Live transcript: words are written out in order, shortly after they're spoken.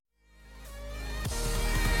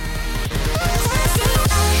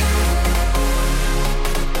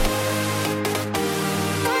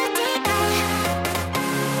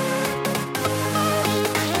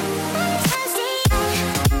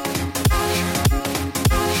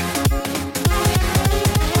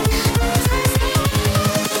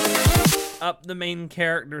up the main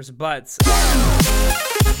characters' butts.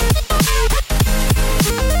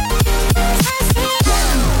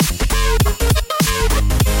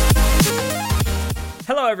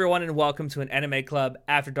 Hello everyone and welcome to an Anime Club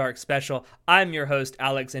After Dark special. I'm your host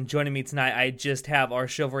Alex, and joining me tonight I just have our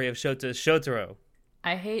Chivalry of Shota's Shotaro.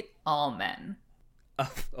 I hate all men.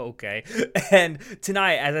 Okay. And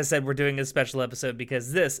tonight, as I said, we're doing a special episode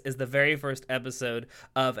because this is the very first episode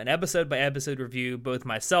of an episode-by-episode review both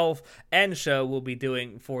myself and Sho will be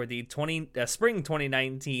doing for the spring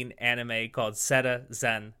 2019 anime called Seta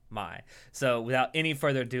Zen Mai. So without any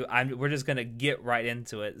further ado, we're just going to get right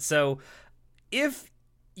into it. So if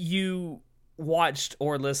you watched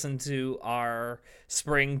or listened to our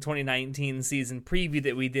spring 2019 season preview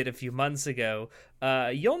that we did a few months ago,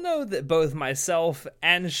 you'll know that both myself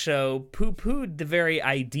and Sho poo-pooed the very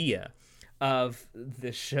idea of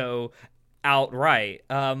the show outright.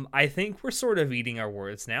 I think we're sort of eating our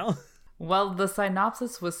words now. Well, the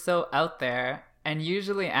synopsis was so out there, and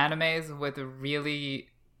usually animes with really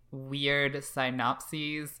weird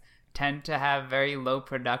synopses tend to have very low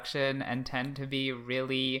production and tend to be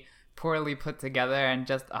really poorly put together and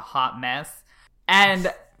just a hot mess.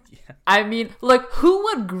 And yeah. I mean, like, who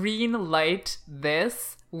would green light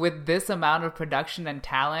this with this amount of production and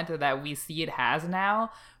talent that we see it has now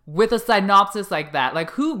with a synopsis like that? Like,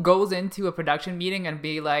 who goes into a production meeting and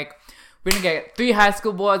be like, we're gonna get 3 high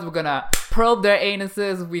school boys, we're gonna probe their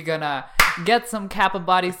anuses, we're gonna get some Kappa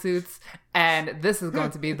bodysuits, and this is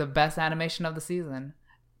going to be the best animation of the season.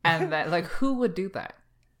 And that, like, who would do that?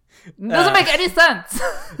 It doesn't make any sense.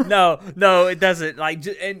 No, it doesn't.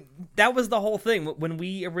 And that was the whole thing. When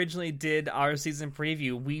we originally did our season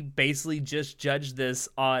preview, we basically just judged this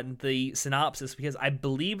on the synopsis because I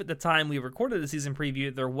believe at the time we recorded the season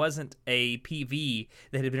preview, there wasn't a PV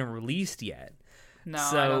that had been released yet. No,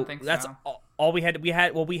 I don't think so. That's all we had. We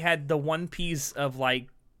had the one piece of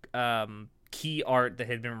key art that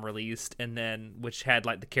had been released, and then which had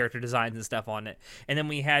like the character designs and stuff on it, and then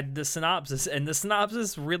we had the synopsis, and the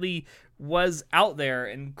synopsis really was out there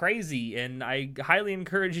and crazy, and I highly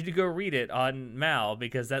encourage you to go read it on Mal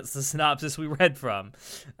because that's the synopsis we read from.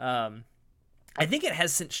 I think it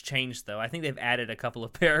has since changed though. I think they've added a couple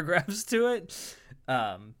of paragraphs to it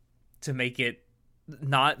to make it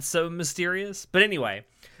not so mysterious, but anyway,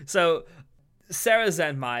 so Seta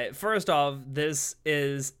Zen Mai. First off, this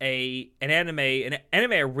is an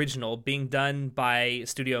anime original being done by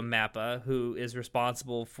Studio Mappa, who is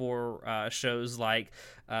responsible for shows like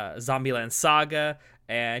Zombieland Saga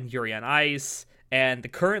and Yuri on Ice, and the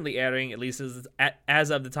currently airing, at least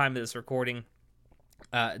as of the time of this recording,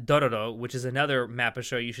 Dororo, which is another Mappa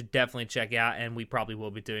show you should definitely check out, and we probably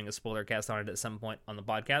will be doing a spoiler cast on it at some point on the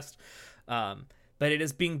podcast. But it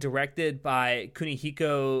is being directed by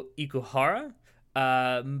Kunihiko Ikuhara,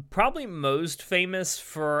 probably most famous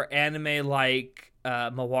for anime like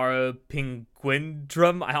Mawaro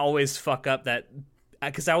Penguindrum. I always fuck up that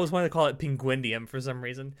because I always want to call it Penguindium for some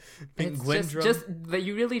reason. It's just that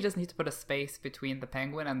you really just need to put a space between the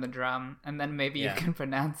penguin and the drum, and then maybe you can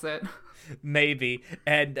pronounce it. Maybe.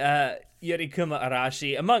 And Yorikuma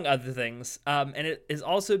Arashi, among other things. And it is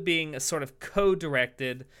also being sort of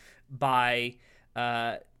co-directed by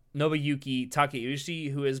Nobuyuki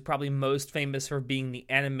Takeuchi, who is probably most famous for being the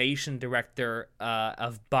animation director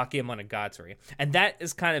of Bakemonogatari. And that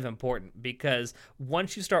is kind of important because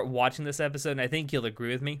once you start watching this episode, and I think you'll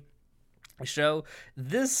agree with me, Sho,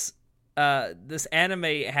 this anime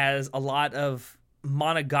has a lot of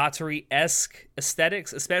Monogatari-esque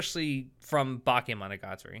aesthetics, especially from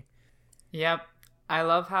Bakemonogatari. Yep. I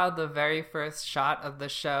love how the very first shot of the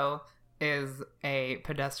show is a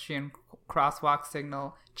pedestrian crosswalk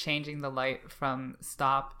signal changing the light from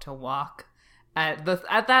stop to walk. In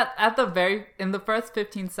the first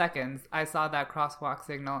 15 seconds, I saw that crosswalk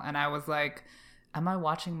signal and I was like, am I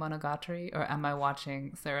watching Monogatari or am I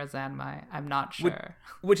watching Seta Zen Mai? I'm not sure.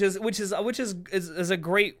 Which is a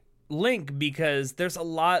great link because there's a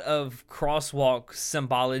lot of crosswalk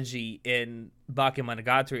symbology in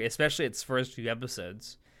Bakemonogatari, especially its first few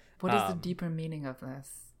episodes. What is the deeper meaning of this?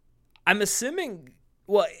 I'm assuming,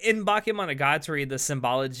 well, in Bakemonogatari, the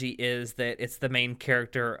symbology is that it's the main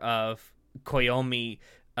character of Koyomi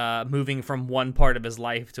moving from one part of his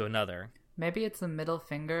life to another. Maybe it's a middle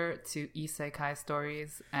finger to isekai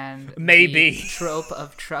stories and maybe the trope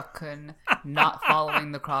of Truck-kun not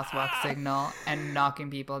following the crosswalk signal and knocking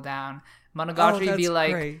people down. Monogatari be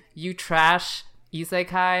like, great. You trash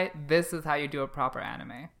isekai, this is how you do a proper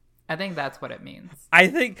anime. I think that's what it means. I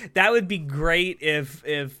think that would be great if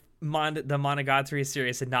the Monogatari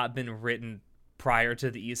series had not been written prior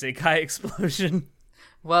to the isekai explosion.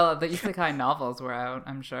 Well, the isekai novels were out,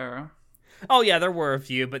 I'm sure. Oh yeah, there were a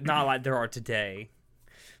few, but not like there are today.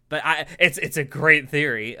 But it's a great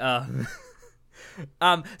theory.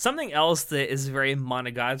 Something else that is very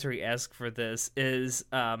Monogatari-esque for this is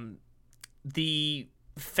the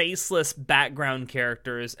faceless background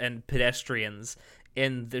characters and pedestrians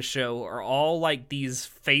in the show are all like these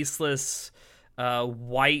faceless,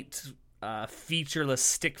 white, featureless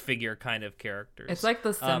stick figure kind of characters. It's like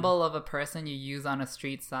the symbol of a person you use on a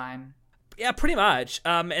street sign. Yeah, pretty much.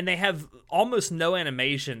 And they have almost no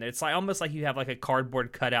animation. It's like almost like you have like a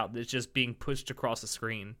cardboard cutout that's just being pushed across the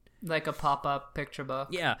screen. Like a pop-up picture book.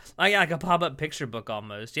 Yeah, like a pop-up picture book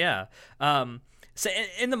almost, yeah. So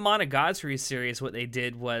in the Monogatari series, what they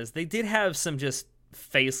did was they did have some just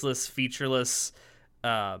faceless, featureless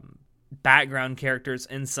background characters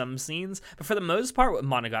in some scenes. But for the most part, what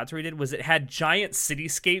Monogatari did was it had giant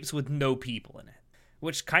cityscapes with no people in it,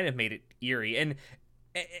 which kind of made it eerie. And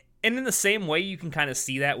in the same way, you can kind of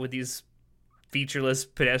see that with these featureless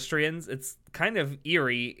pedestrians. It's kind of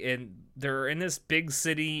eerie, and they're in this big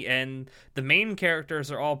city, and the main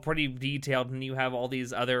characters are all pretty detailed, and you have all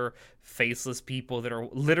these other faceless people that are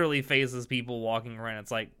literally faceless people walking around.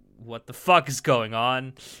 It's like, what the fuck is going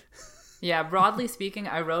on? Yeah, broadly speaking,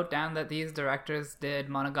 I wrote down that these directors did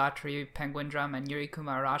Monogatari, Penguin Drum, and Yuri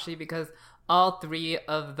Kuma Arashi because all three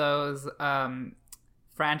of those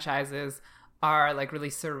franchises are like really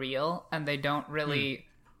surreal, and they don't really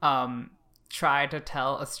try to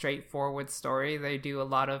tell a straightforward story. They do a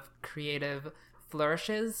lot of creative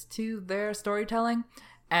flourishes to their storytelling,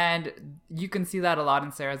 and you can see that a lot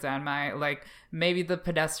in Sarah Zanmai. Like, maybe the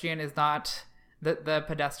pedestrian is not the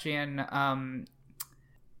pedestrian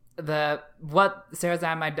what Sarah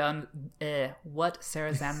Zanmai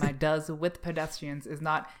does with pedestrians is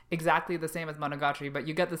not exactly the same as Monogatari, but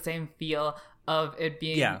you get the same feel of it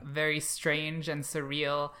being very strange and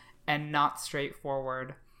surreal and not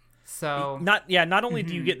straightforward. So not only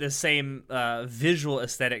do you get the same visual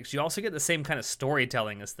aesthetics, you also get the same kind of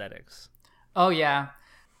storytelling aesthetics. Oh yeah,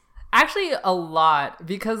 actually a lot,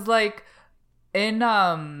 because like in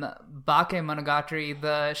Bake Monogatari,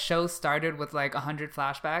 the show started with like 100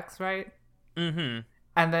 flashbacks, right? Mm-hmm.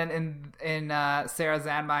 And then in Sarah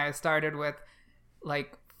Zanmai, it started with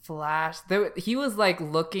like he was like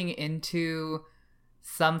looking into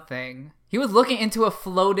something. He was looking into a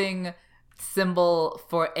floating symbol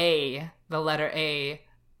for A, the letter A,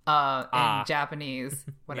 in Japanese.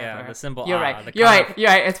 Whatever. Yeah, the symbol. You're right. You're right.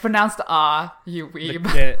 It's pronounced ah. You weeb.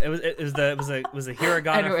 It was a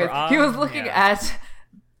hiragana. Anyways, for ah. He was looking at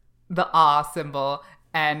the ah symbol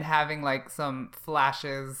and having like some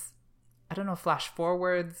flashes. I don't know, flash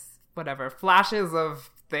forwards, whatever, flashes of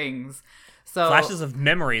things. So flashes of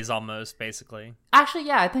memories, almost, basically. Actually,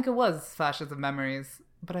 yeah, I think it was flashes of memories.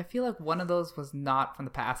 But I feel like one of those was not from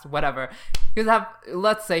the past. Whatever.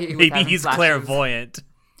 Let's say he was maybe he's flashes. Clairvoyant.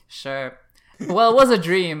 Sure. Well, it was a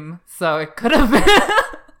dream, so it could have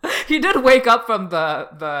been. He did wake up from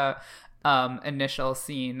the initial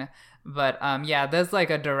scene, but yeah, there's like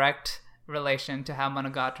a direct relation to how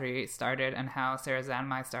Monogatari started and how Sarah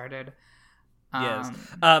Zanmai started. Yes.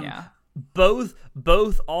 Yeah.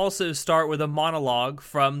 Both also start with a monologue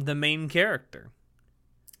from the main character.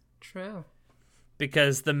 True.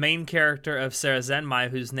 Because the main character of Sarah Zanmai,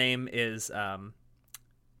 whose name is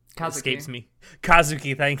escapes me.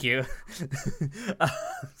 Kazuki, thank you.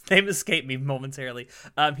 Name escaped me momentarily.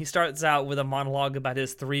 He starts out with a monologue about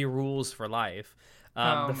his 3 rules for life.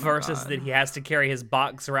 The first is that he has to carry his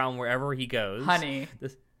box around wherever he goes. Honey.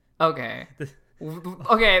 Okay.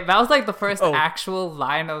 Okay, that was like the first actual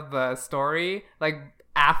line of the story, like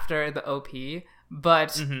after the OP.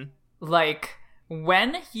 But like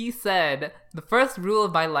when he said the first rule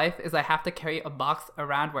of my life is I have to carry a box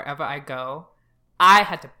around wherever I go, I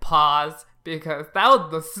had to pause because that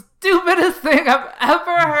was the stupidest thing I've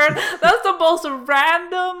ever heard. That's the most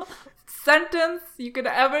random sentence you could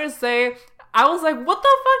ever say. I was like, what the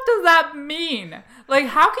fuck does that mean? Like,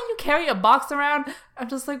 how can you carry a box around? I'm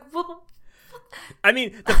just like, what? I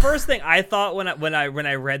mean, the first thing I thought when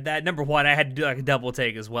I read that, number one, I had to do like a double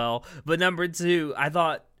take as well. But number two, I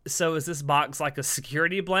thought, so is this box like a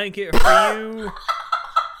security blanket for you?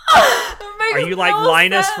 Are you like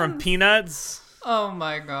Linus from Peanuts? Oh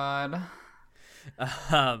my god.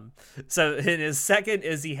 So his second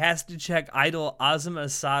is he has to check idol Azuma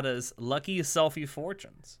Sada's lucky selfie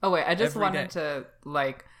fortunes. Oh wait, I just wanted to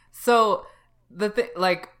like, so the thing,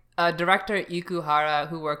 like director Ikuhara,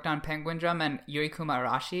 who worked on Penguin Drum and Yurikuma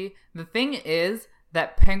Arashi, the thing is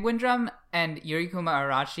that Penguin Drum and Yurikuma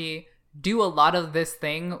Arashi do a lot of this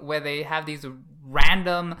thing where they have these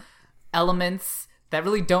random elements that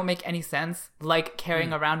really don't make any sense, like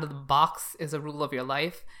carrying around the box is a rule of your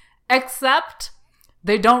life. Except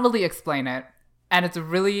they don't really explain it. And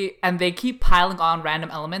and they keep piling on random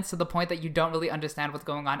elements to the point that you don't really understand what's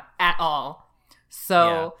going on at all.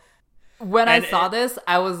 So when I saw this,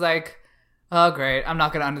 I was like, oh, great. I'm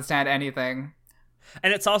not going to understand anything.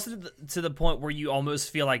 And it's also to the point where you almost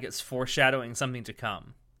feel like it's foreshadowing something to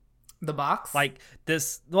come. The box? Like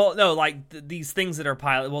this, well, no, like these things that are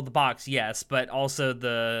pilot. Well, the box, yes, but also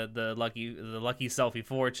the lucky selfie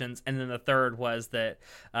fortunes, and then the third was that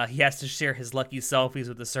he has to share his lucky selfies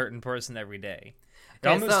with a certain person every day. It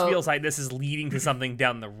almost feels like this is leading to something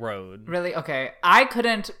down the road. Really? Okay. I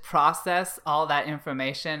couldn't process all that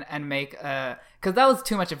information and make because that was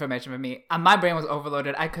too much information for me. My brain was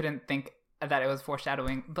overloaded. I couldn't think that it was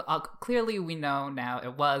foreshadowing, but clearly we know now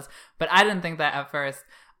it was. But I didn't think that at first.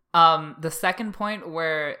 The second point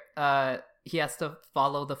where he has to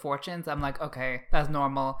follow the fortunes, I'm like, okay, that's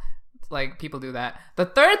normal. Like, people do that. The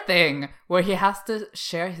third thing where he has to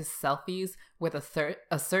share his selfies with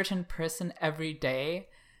a certain person every day,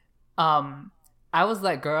 I was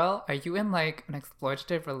like, girl, are you in like an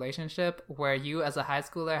exploitative relationship where you as a high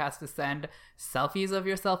schooler has to send selfies of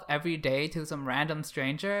yourself every day to some random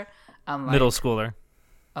stranger? I'm like, middle schooler.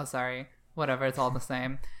 Oh, sorry. Whatever, it's all the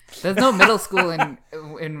same. There's no middle school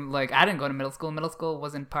in like, I didn't go to middle school. Middle school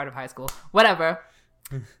wasn't part of high school. Whatever.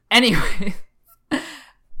 Anyway,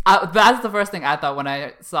 that's the first thing I thought when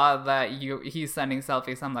I saw that he's sending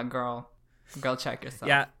selfies. I'm like, girl, check yourself.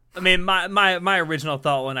 Yeah, I mean, my original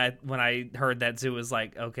thought when I heard that too was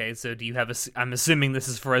like, okay, so do you have I'm assuming this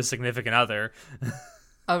is for a significant other.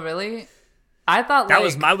 Oh, really? I thought that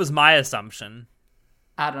was my assumption.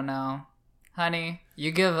 I don't know. Honey,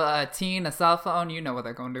 you give a teen a cell phone, you know what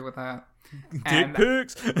they're going to do with that. Dick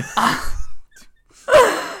pics.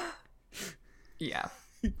 Yeah.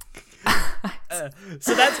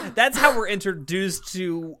 So that's how we're introduced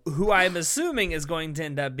to who I'm assuming is going to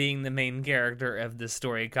end up being the main character of this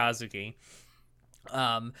story, Kazuki.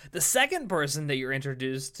 The second person that you're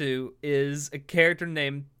introduced to is a character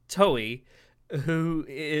named Toei, who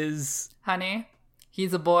is... Honey,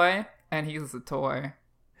 he's a boy and he's a toy.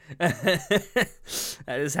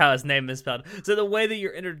 That is how his name is spelled. So the way that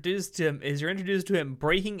you're introduced to him is you're introduced to him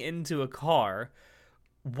breaking into a car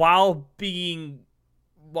while being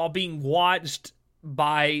watched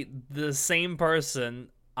by the same person,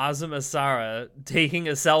 Azuma Sara, taking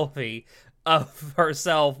a selfie of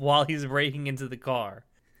herself while he's breaking into the car.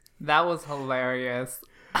 That was hilarious.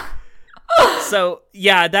 So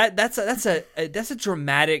yeah, that's a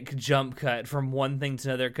dramatic jump cut from one thing to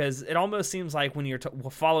another, because it almost seems like when you're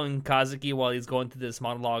following Kazuki while he's going through this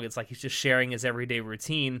monologue, it's like he's just sharing his everyday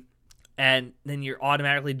routine, and then you're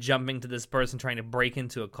automatically jumping to this person trying to break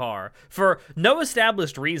into a car for no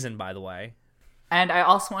established reason, by the way. And I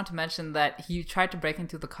also want to mention that he tried to break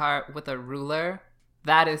into the car with a ruler.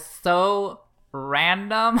 That is so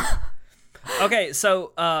random. Okay,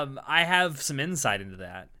 so I have some insight into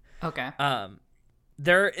that. Okay.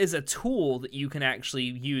 There is a tool that you can actually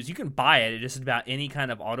use. You can buy it at just about any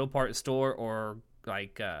kind of auto parts store or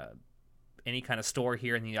like any kind of store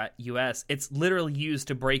here in the U.S. It's literally used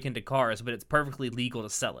to break into cars, but it's perfectly legal to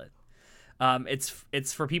sell it.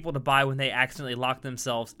 It's for people to buy when they accidentally lock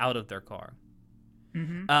themselves out of their car.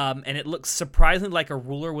 Mm-hmm. And it looks surprisingly like a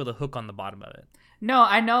ruler with a hook on the bottom of it. No,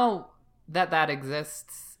 I know that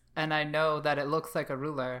exists, and I know that it looks like a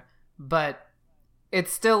ruler, but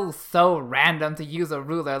it's still so random to use a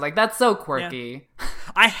ruler. Like, that's so quirky. Yeah.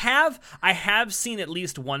 I have seen at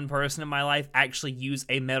least one person in my life actually use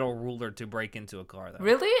a metal ruler to break into a car, though.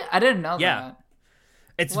 Really? I didn't know that.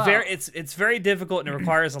 It's it's very difficult, and it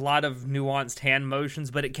requires a lot of nuanced hand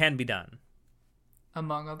motions, but it can be done.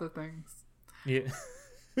 Among other things. Yeah.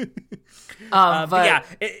 But yeah,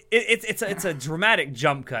 it's a dramatic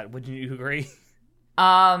jump cut. Wouldn't you agree?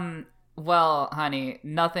 Well, honey,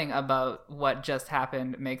 nothing about what just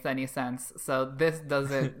happened makes any sense. So this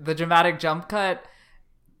doesn't. The dramatic jump cut.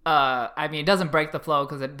 I mean, it doesn't break the flow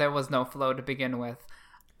because there was no flow to begin with.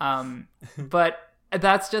 But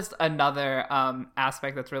that's just another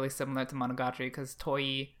aspect that's really similar to Monogatari, because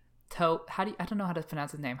I don't know how to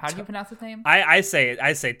pronounce his name. How do you pronounce his name? I say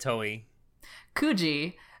Toei.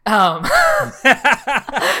 Kuji.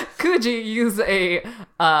 Kuji used a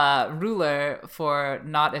ruler for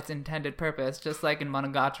not its intended purpose, just like in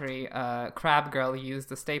Monogatari, Crab Girl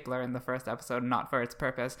used a stapler in the first episode, not for its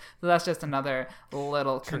purpose. So that's just another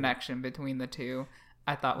little connection between the two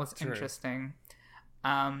I thought was interesting.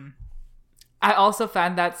 I also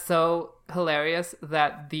found that so hilarious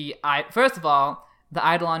that first of all, the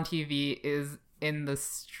idol on TV is in the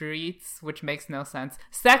streets, which makes no sense.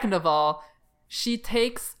 Second of all, she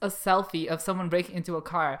takes a selfie of someone breaking into a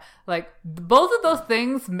car. Like, both of those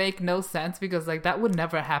things make no sense because, like, that would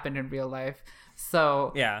never happen in real life.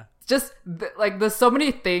 So, Yeah. just, like, there's so many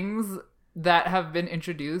things that have been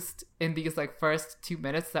introduced in these, like, first 2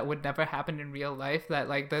 minutes that would never happen in real life that,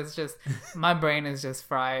 like, there's just, my brain is just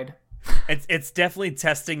fried. It's definitely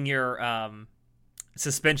testing your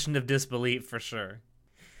suspension of disbelief for sure.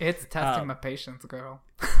 It's testing my patience, girl.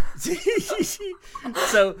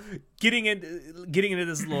 So getting into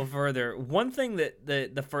this a little further, one thing that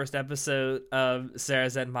the first episode of Sarah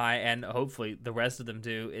Zenmai and hopefully the rest of them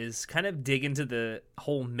do is kind of dig into the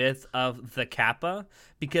whole myth of the Kappa,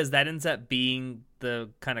 because that ends up being the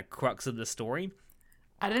kind of crux of the story.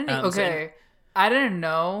 I didn't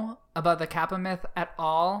know about the Kappa myth at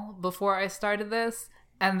all before I started this,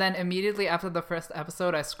 and then immediately after the first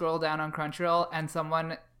episode I scrolled down on Crunchyroll and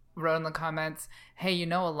someone wrote in the comments, hey, you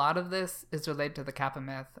know, a lot of this is related to the Kappa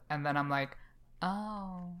myth. And then I'm like,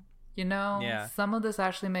 oh, you know, Yeah. some of this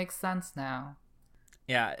actually makes sense now.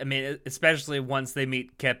 Yeah, I mean, especially once they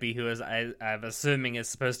meet Kepi, who is, I'm assuming, is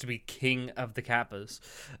supposed to be king of the Kappas.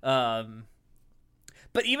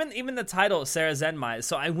 But even the title, Sarah Zenmai,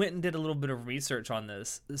 so I went and did a little bit of research on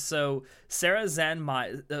this. So Sarah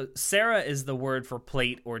Zenmai, Sarah is the word for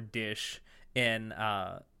plate or dish in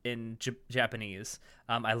Japanese.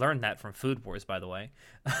 I learned that from Food Wars, by the way.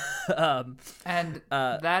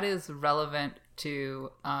 That is relevant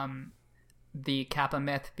to the Kappa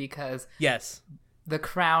myth because Yes. the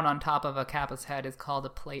crown on top of a Kappa's head is called a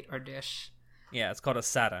plate or dish. Yeah, it's called a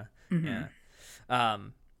sara. Mm-hmm. Yeah.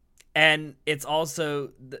 And it's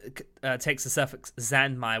also takes the suffix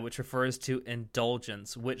zanmai, which refers to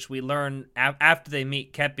indulgence, which we learn after they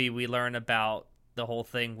meet Kepi. We learn about the whole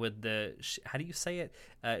thing with the, how do you say it?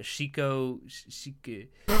 Shirikodama.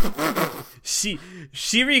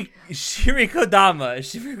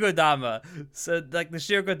 So like the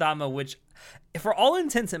Shirikodama, which for all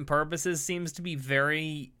intents and purposes seems to be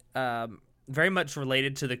very much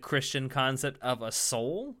related to the Christian concept of a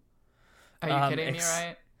soul. Are you kidding me,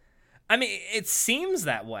 right? I mean, it seems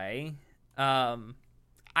that way.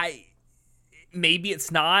 Maybe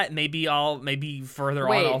it's not. Maybe further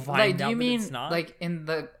on I'll find out that it's not. Like in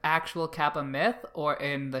the actual Kappa myth or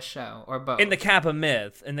in the show or both? In the Kappa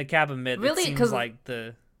myth. Really? It seems like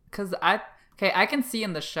the... Because I can see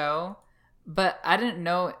in the show, but I didn't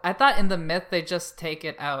know. I thought in the myth they just take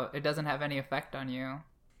it out. It doesn't have any effect on you.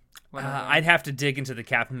 I'd have to dig into the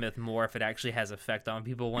Kappa myth more if it actually has effect on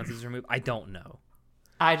people once it's removed. I don't know.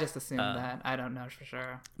 I just assumed that. I don't know for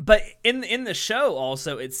sure. But in the show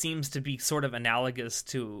also, it seems to be sort of analogous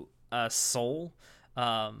to a soul.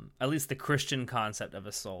 At least the Christian concept of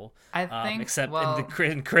a soul. I think, except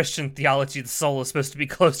in Christian theology, the soul is supposed to be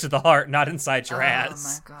close to the heart, not inside your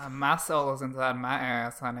ass. Oh my god, my soul is inside my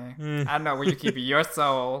ass, honey. I know where you keep your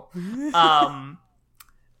soul.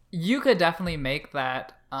 You could definitely make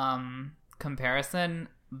that comparison.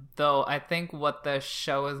 Though I think what the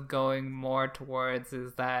show is going more towards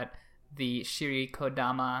is that the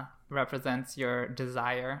Shirikodama represents your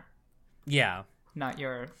desire. Yeah. Not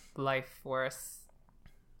your life force,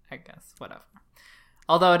 I guess. Whatever.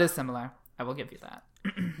 Although it is similar. I will give you that.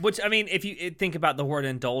 Which, I mean, if you think about the word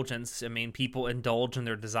indulgence, I mean, people indulge in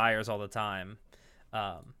their desires all the time.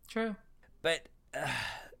 True. But...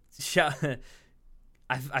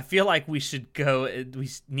 I feel like we should go. We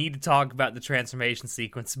need to talk about the transformation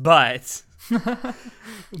sequence, but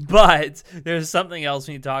there's something else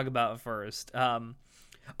we need to talk about first.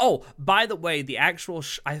 Oh, by the way, the actual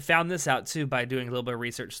I found this out too by doing a little bit of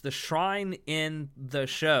research. The shrine in the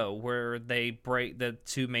show where the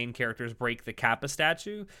two main characters break the Kappa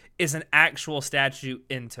statue is an actual statue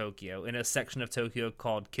in Tokyo, in a section of Tokyo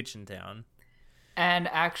called Kitchen Town. And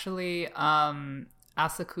actually,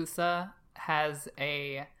 Asakusa has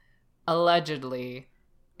a allegedly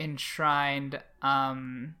enshrined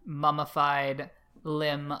mummified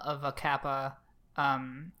limb of a Kappa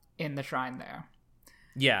in the shrine there.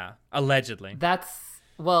 Yeah, allegedly. That's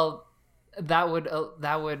one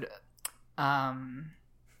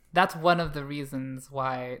of the reasons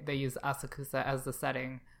why they use Asakusa as the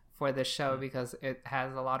setting for this show, because it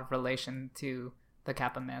has a lot of relation to the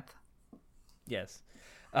Kappa myth. Yes.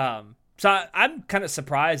 So I'm kind of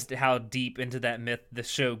surprised how deep into that myth the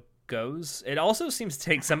show goes. It also seems to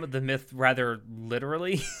take some of the myth rather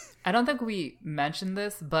literally. I don't think we mentioned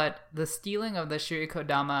this, but the stealing of the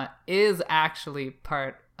Shirikodama is actually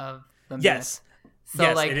part of the myth. Yes. So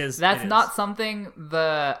yes, like it is, that's not something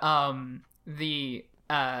the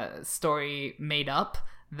story made up.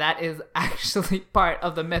 That is actually part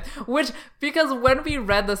of the myth, because when we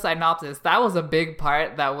read the synopsis, that was a big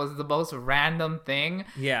part. That was the most random thing.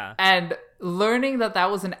 Yeah. And learning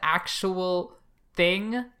that was an actual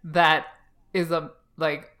thing that is an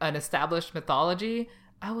established mythology,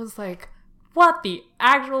 I was like, what the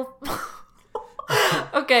actual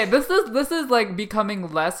Okay, this is like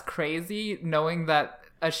becoming less crazy knowing that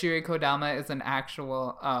Ashiri Kodama is an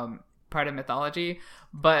actual part of mythology,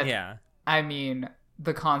 but yeah. I mean,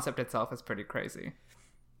 the concept itself is pretty crazy.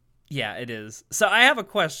 Yeah, it is. So I have a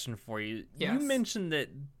question for you. Yes. You mentioned that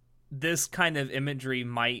this kind of imagery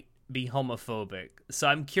might be homophobic. So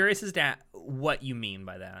I'm curious as to what you mean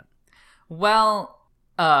by that. Well,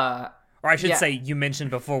 or I should yeah. say you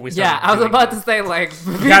mentioned before we started. Yeah, I was about to say, like,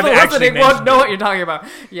 people listening won't know what you're talking about.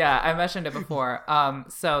 Yeah, I mentioned it before.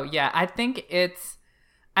 So yeah, I think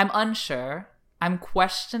I'm unsure. I'm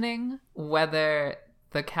questioning whether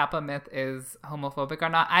the Kappa myth is homophobic or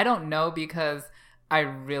not. I don't know because I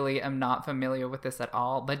really am not familiar with this at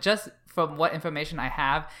all. But just from what information I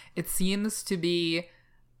have, it seems to be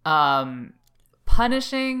punishing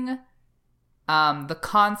the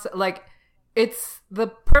concept. Like, it's the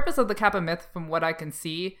purpose of the Kappa myth, from what I can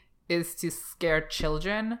see, is to scare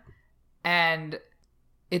children. And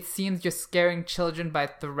it seems you're scaring children by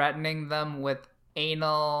threatening them with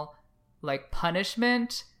anal, like,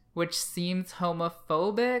 punishment, which seems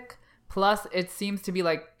homophobic. Plus, it seems to be,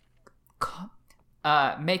 like,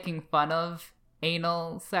 making fun of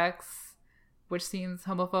anal sex, which seems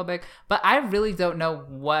homophobic. But I really don't know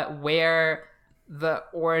where the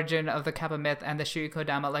origin of the Kappa myth and the Shiri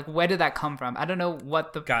Kodama, like, where did that come from? I don't know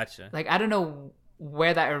what the... Gotcha. Like, I don't know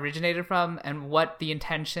where that originated from and what the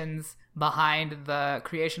intentions behind the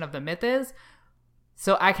creation of the myth is.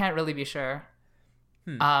 So I can't really be sure.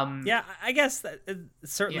 Yeah, I guess that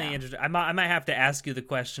it's certainly Yeah. interesting. I might have to ask you the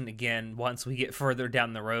question again once we get further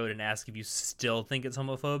down the road and ask if you still think it's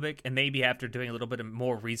homophobic, and maybe after doing a little bit of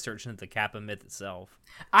more research into the Kappa myth itself.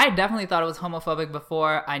 I definitely thought it was homophobic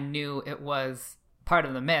before I knew it was part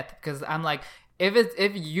of the myth, because I'm like,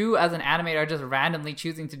 if you as an animator are just randomly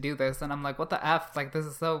choosing to do this, and I'm like, what the F? Like, this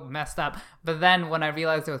is so messed up. But then when I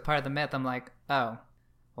realized it was part of the myth, I'm like, oh,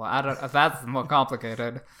 well, I don't. That's more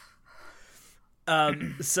complicated.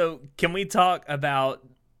 So can we talk about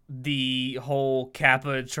the whole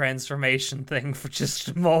Kappa transformation thing for just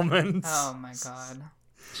a moment? Oh my god.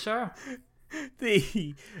 Sure.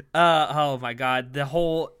 Oh my god, the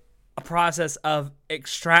whole process of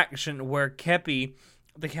extraction where Kepi,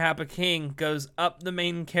 the Kappa King, goes up the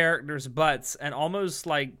main characters' butts and almost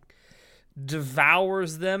like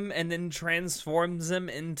devours them and then transforms them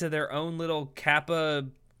into their own little Kappa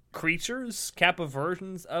creatures, Kappa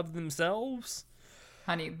versions of themselves.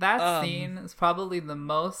 Honey, that scene is probably the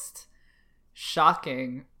most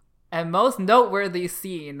shocking and most noteworthy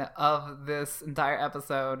scene of this entire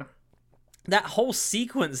episode. That whole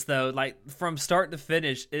sequence, though, like, from start to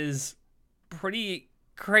finish, is pretty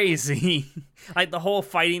crazy. Like, the whole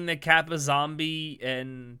fighting the Kappa zombie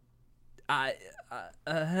and... Okay,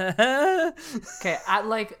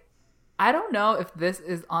 I don't know if this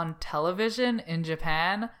is on television in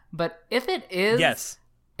Japan, but if it is... Yes.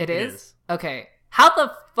 It is? Okay. How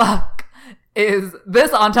the fuck is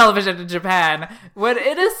this on television in Japan when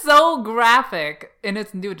it is so graphic in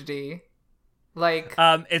its nudity? Like,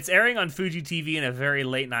 it's airing on Fuji TV in a very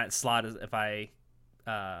late night slot, if I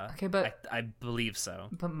I believe so.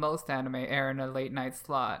 But most anime air in a late night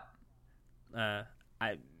slot. I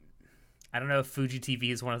don't know if Fuji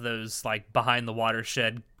TV is one of those, like, behind the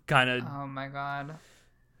watershed kind of... Oh my god.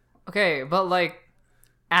 Okay, but, like,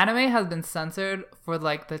 anime has been censored for,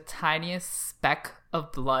 like, the tiniest speck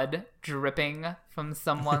of blood dripping from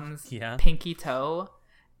someone's Yeah. pinky toe.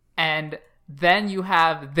 And then you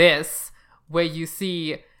have this, where you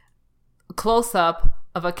see a close-up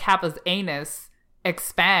of a Kappa's anus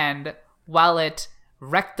expand while it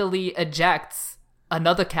rectally ejects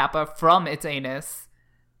another Kappa from its anus.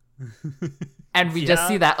 And we just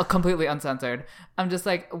see that completely uncensored. I'm just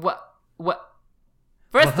like, what?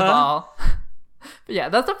 First of all, yeah,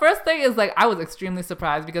 that's the first thing, is like, I was extremely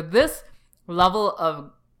surprised because this level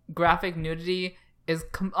of graphic nudity is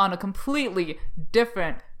on a completely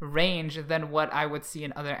different range than what I would see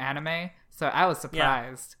in other anime. So I was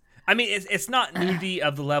surprised. Yeah. I mean, it's not nudity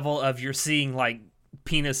of the level of you're seeing, like,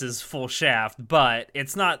 penises full shaft, but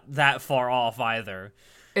it's not that far off either.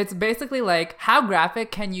 It's basically like, how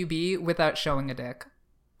graphic can you be without showing a dick?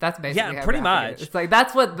 That's basically how pretty graphic it much. is. It's like,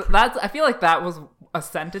 that's I feel like that was a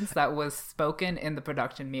sentence that was spoken in the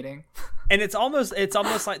production meeting. And it's almost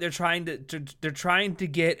like they're trying to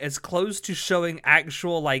get as close to showing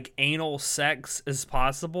actual, like, anal sex as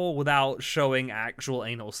possible without showing actual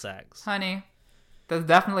anal sex. Honey, there's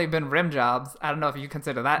definitely been rim jobs. I don't know if you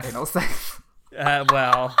consider that anal sex.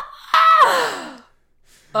 Well,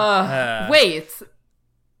 Wait.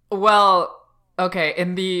 Well, okay,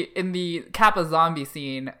 in the Kappa zombie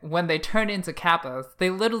scene, when they turn into Kappas, they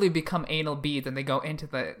literally become anal beads and they go into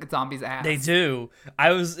the zombie's ass. They do.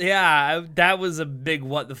 That was a big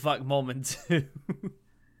what the fuck moment too.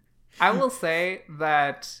 I will say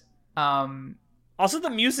that also the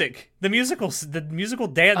musical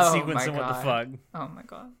dance sequence and what the fuck. Oh my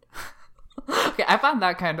god. Okay, I found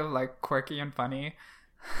that kind of like quirky and funny.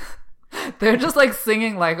 They're just like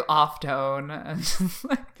singing like off tone and just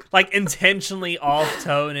like intentionally off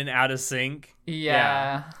tone and out of sync.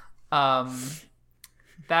 Yeah.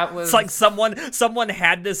 That was, it's like someone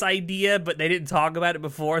had this idea but they didn't talk about it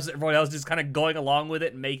before, so everyone else just kind of going along with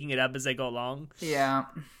it and making it up as they go along. Yeah.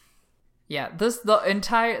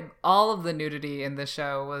 All of the nudity in the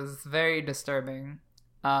show was very disturbing.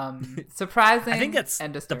 Surprising. I think that's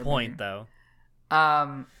and disturbing. The point, though.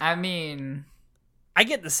 I mean, I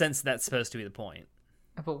get the sense that's supposed to be the point.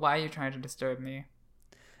 But why are you trying to disturb me?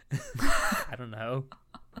 I don't know.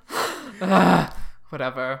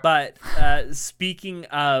 Whatever. But speaking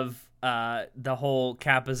of the whole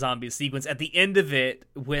Kappa zombie sequence, at the end of it,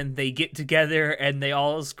 when they get together and they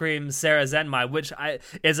all scream Sarah Zenmai, which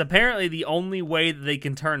is apparently the only way that they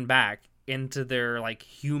can turn back into their like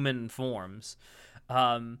human forms.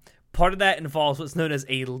 Part of that involves what's known as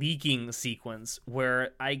a leaking sequence,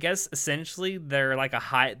 where I guess essentially they're like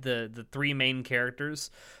the three main characters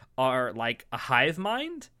are like a hive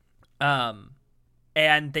mind,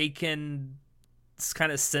 and they can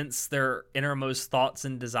kind of sense their innermost thoughts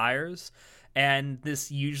and desires, and this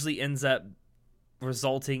usually ends up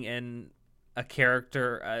resulting in a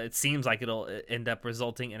character. It seems like it'll end up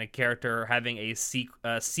resulting in a character having a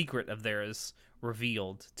secret of theirs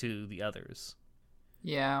revealed to the others.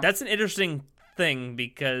 Yeah, that's an interesting thing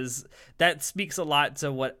because that speaks a lot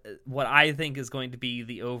to what I think is going to be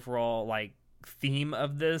the overall like theme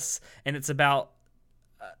of this, and it's about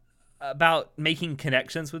making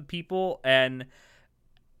connections with people and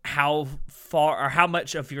how far or how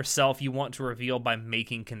much of yourself you want to reveal by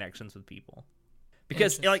making connections with people.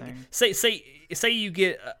 Because like say you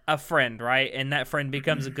get a friend, right, and that friend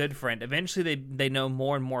becomes a good friend. Eventually they know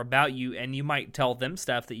more and more about you, and you might tell them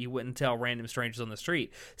stuff that you wouldn't tell random strangers on the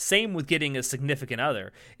street. Same with getting a significant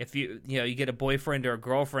other. If you you get a boyfriend or a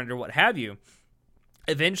girlfriend or what have you,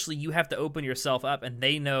 eventually you have to open yourself up, and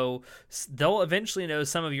they'll eventually know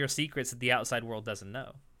some of your secrets that the outside world doesn't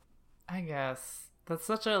know. I guess that's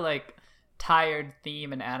such a like tired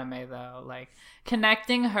theme in anime, though. Like,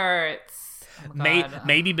 connecting hurts. Oh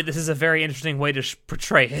maybe, but this is a very interesting way to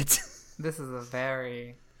portray it. This is a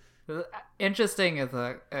very interesting as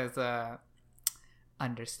a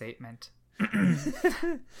understatement.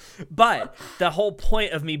 But the whole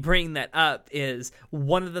point of me bringing that up is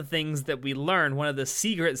one of the things that we learn, one of the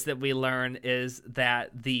secrets that we learn is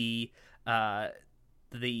that the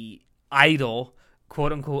idol,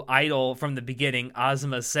 quote unquote idol from the beginning,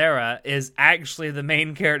 Azuma Sarah, is actually the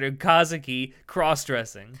main character Kazuki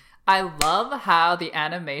cross-dressing. I love how the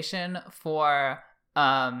animation for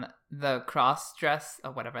the cross-dress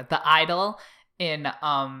or whatever, the idol in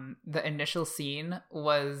the initial scene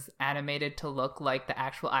was animated to look like the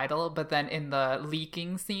actual idol, but then in the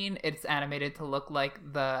leaking scene it's animated to look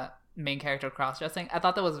like the main character cross-dressing. I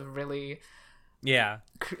thought that was really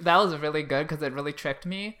good because it really tricked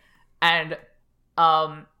me. And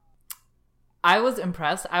I was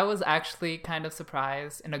impressed. I was actually kind of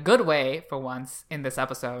surprised in a good way for once in this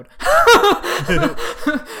episode.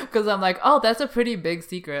 Because I'm like, oh, that's a pretty big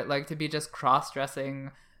secret, like to be just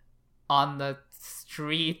cross-dressing on the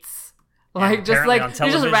streets. Like, just like,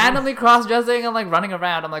 you're just randomly cross-dressing and like running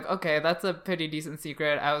around. I'm like, okay, that's a pretty decent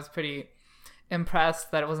secret. I was pretty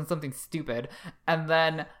impressed that it wasn't something stupid. And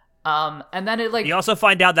then it like... You also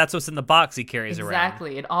find out that's what's in the box he carries around.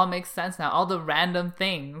 Exactly. It all makes sense now. All the random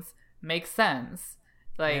things make sense.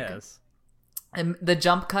 Like, yes. And the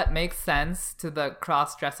jump cut makes sense to the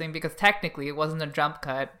cross-dressing because technically it wasn't a jump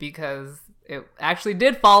cut because it actually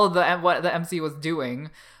did follow what the MC was doing.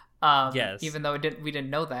 Yes. Even though we didn't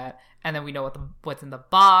know that. And then we know what's in the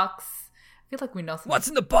box. I feel like we know something. What's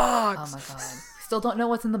in the box? Oh my god. We still don't know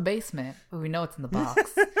what's in the basement, but we know it's in the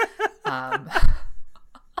box.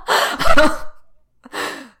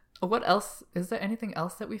 What else? Is there anything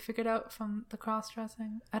else that we figured out from the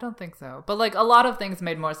cross-dressing? I don't think so. But like a lot of things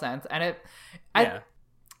made more sense, and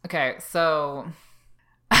okay, so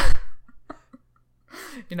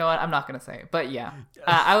you know what? I'm not gonna say, but yeah,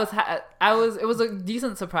 it was a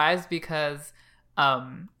decent surprise because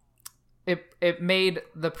it made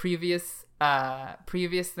the previous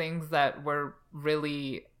things that were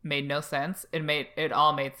really made no sense. It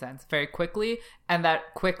all made sense very quickly, and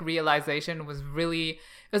that quick realization was really, it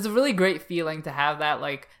was a really great feeling to have that,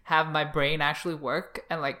 like, have my brain actually work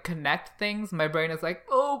and like connect things. My brain is like,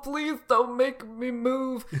 oh, please don't make me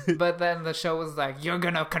move. But then the show was like, you're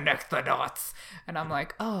gonna connect the dots, and I'm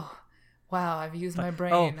like, oh wow, I've used my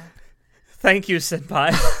brain. Oh, thank you,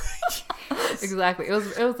 senpai. Exactly. It was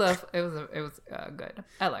good.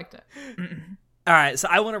 I liked it. All right, so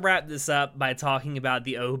I want to wrap this up by talking about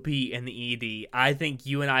the OP and the ED. I think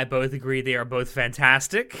you and I both agree they are both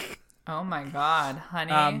fantastic. Oh my god,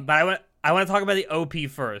 honey. But I want to talk about the OP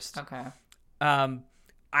first. Okay.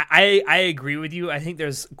 I agree with you. I think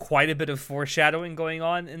there's quite a bit of foreshadowing going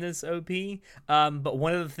on in this OP. But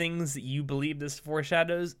one of the things that you believe this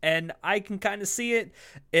foreshadows, and I can kind of see it,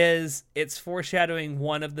 is it's foreshadowing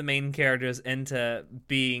one of the main characters into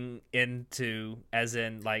being into, as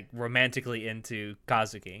in like romantically into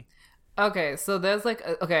Kazuki. Okay, so there's like,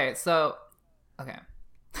 okay. So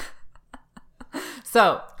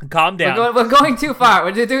Calm down. We're going too far.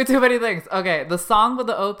 We're doing too many things. Okay, the song with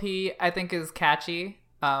the OP I think is catchy.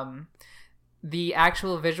 The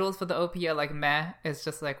actual visuals for the OP are like meh. It's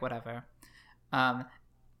just like whatever.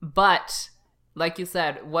 But like you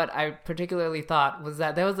said, what I particularly thought was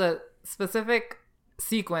that there was a specific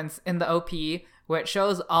sequence in the OP where it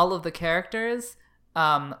shows all of the characters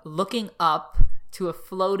looking up to a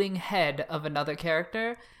floating head of another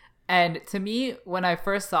character. And to me, when I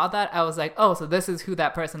first saw that, I was like, oh, so this is who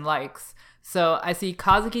that person likes. So I see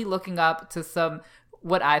Kazuki looking up to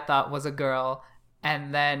what I thought was a girl.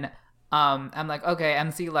 And then I'm like, okay,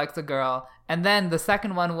 MC likes a girl. And then the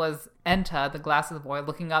second one was Enta, the glasses boy,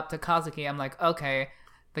 looking up to Kazuki. I'm like, okay,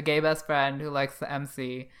 the gay best friend who likes the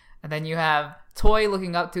MC. And then you have Toy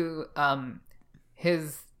looking up to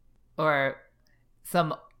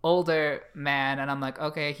some older man. And I'm like,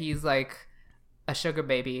 okay, he's like a sugar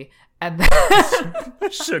baby. And then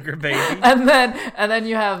sugar baby. And then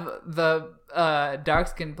you have the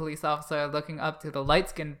dark-skinned police officer looking up to the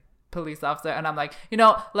light-skinned police officer, and I'm like,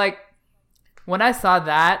 like when I saw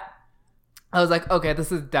that, I was like, okay,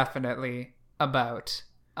 this is definitely about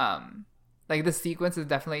like this sequence is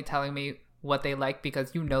definitely telling me what they like,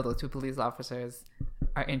 because those two police officers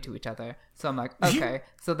are into each other. So I'm like, okay,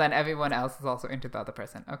 so then everyone else is also into the other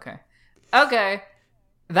person. Okay,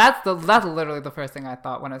 that's literally the first thing I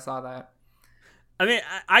thought when I saw that. I mean,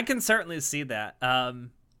 I can certainly see that.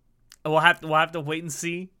 We'll have to wait and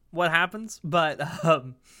see what happens, but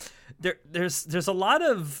there's a lot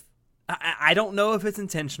of, I don't know if it's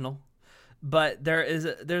intentional, but there's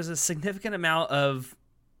a significant amount of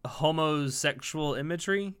homosexual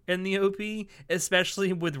imagery in the OP,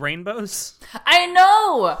 especially with rainbows. I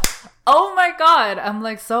know. Oh my god, I'm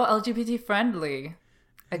like so LGBT friendly,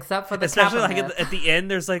 except for the especially like at the end.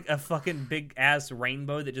 There's like a fucking big ass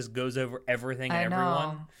rainbow that just goes over everything and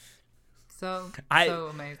everyone. So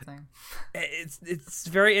amazing. It's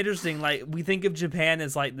very interesting. Like, we think of Japan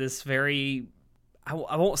as like this very, I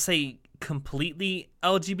won't say completely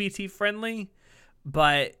LGBT friendly,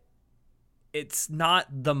 but it's not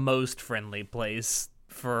the most friendly place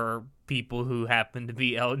for people who happen to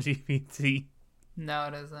be LGBT. No,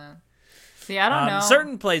 it isn't. See, I don't know.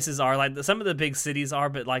 Certain places are, like some of the big cities are,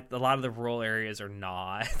 but like a lot of the rural areas are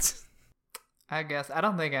not. I guess I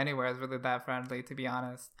don't think anywhere is really that friendly, to be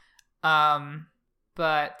honest.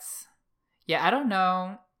 But yeah, I don't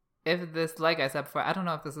know if this, like I said before, I don't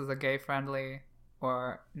know if this is a gay friendly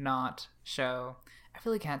or not show. I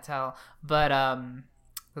really can't tell, but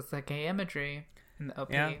there's like gay imagery in the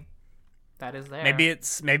OP. Yeah. That is there. Maybe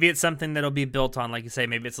it's something that'll be built on, like you say.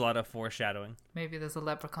 Maybe it's a lot of foreshadowing. Maybe there's a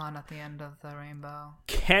leprechaun at the end of the rainbow.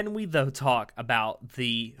 Can we though talk about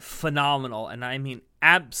the phenomenal, and I mean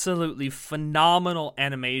absolutely phenomenal,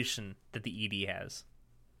 animation that the ED has?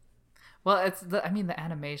 Well, the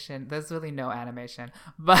animation. There's really no animation,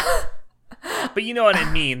 but but you know what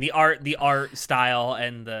I mean. The art style,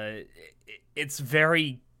 and it's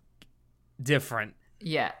very different.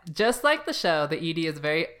 Yeah, just like the show, the ED is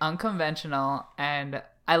very unconventional, and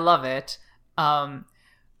I love it.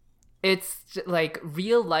 It's like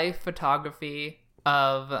real life photography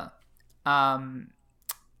of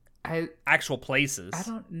actual places. I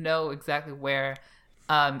don't know exactly where.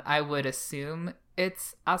 I would assume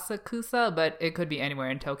it's Asakusa, but it could be anywhere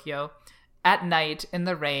in Tokyo. At night, in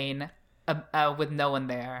the rain, with no one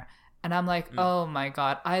there. And I'm like, oh my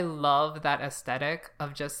god, I love that aesthetic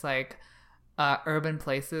of just like urban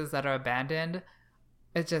places that are abandoned.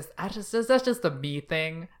 That's just the me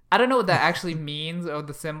thing. I don't know what that actually means or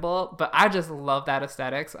the symbol, but I just love that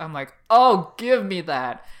aesthetic. So I'm like, oh, give me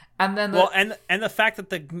that. And then and the fact that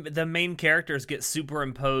the main characters get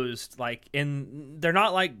superimposed, like they're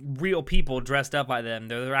not like real people dressed up by them.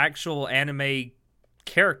 They're actual anime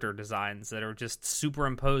character designs that are just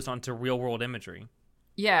superimposed onto real world imagery.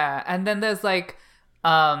 Yeah, and then there's like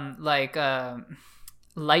light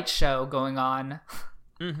show going on.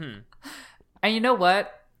 Mm-hmm. And you know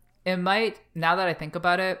what? It might, now that I think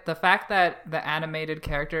about it, the fact that the animated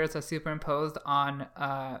characters are superimposed on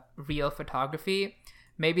real photography,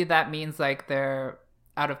 maybe that means like they're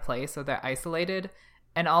out of place or they're isolated.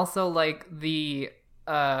 And also like the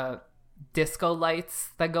disco lights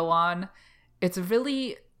that go on, it's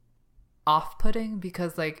really off-putting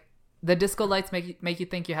because like the disco lights make you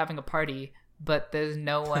think you're having a party, but there's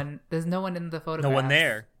no one in the photograph. No one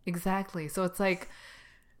there. Exactly. So it's like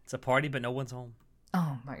it's a party, but no one's home.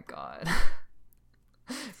 Oh my god.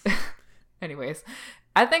 Anyways,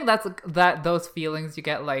 I think those feelings you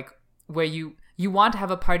get like where you want to have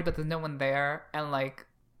a party but there's no one there, and like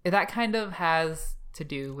that kind of has to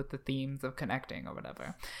do with the themes of connecting or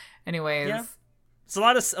whatever. Anyways, yeah. It's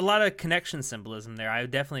a lot of connection symbolism there. I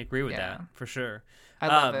would definitely agree with that for sure. I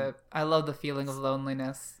love it. I love the feeling of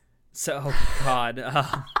loneliness. So, oh god.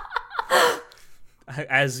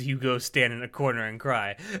 As you go stand in a corner and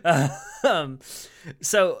cry.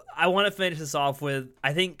 So I want to finish this off with,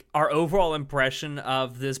 I think our overall impression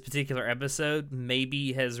of this particular episode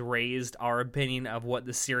maybe has raised our opinion of what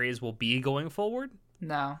the series will be going forward.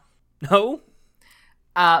 No.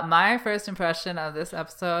 My first impression of this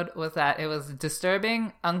episode was that it was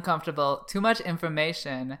disturbing, uncomfortable, too much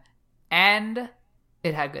information, and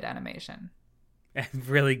it had good animation. And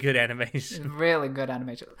really good animation. Really good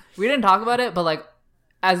animation. We didn't talk about it, but like,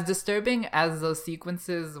 as disturbing as those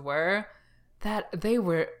sequences were, that they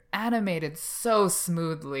were animated so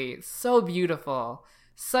smoothly, so beautiful,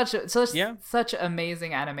 such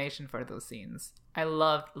amazing animation for those scenes. I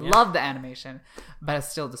love the animation, but it's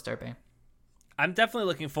still disturbing. I'm definitely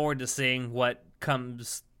looking forward to seeing what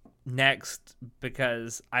comes next,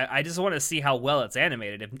 because I just want to see how well it's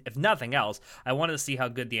animated. If nothing else, I want to see how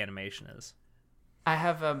good the animation is. I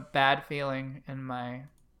have a bad feeling in my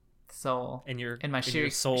soul. In my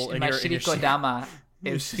Shirikodama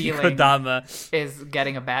is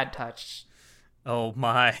getting a bad touch. Oh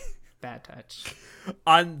my. Bad touch.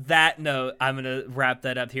 On that note, I'm going to wrap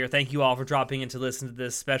that up here. Thank you all for dropping in to listen to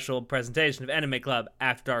this special presentation of Anime Club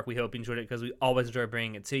After Dark. We hope you enjoyed it, because we always enjoy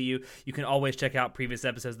bringing it to you. You can always check out previous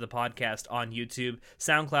episodes of the podcast on YouTube,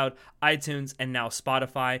 SoundCloud, iTunes, and now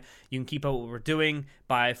Spotify. You can keep up what we're doing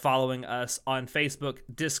by following us on Facebook,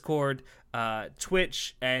 Discord,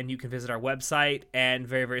 Twitch, and you can visit our website, and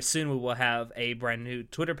very, very soon we will have a brand new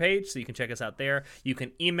Twitter page, so you can check us out there. You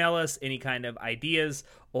can email us any kind of ideas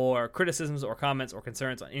or criticisms or comments or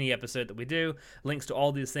concerns on any episode that we do. Links to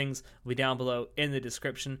all these things will be down below in the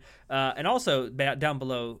description. And also, down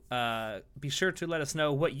below, be sure to let us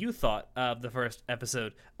know what you thought of the first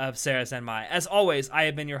episode of Sarah Sanmai. As always, I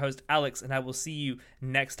have been your host, Alex, and I will see you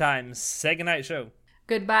next time. Say goodnight, show.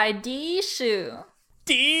 Goodbye, Dishu.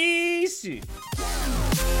 Dishu.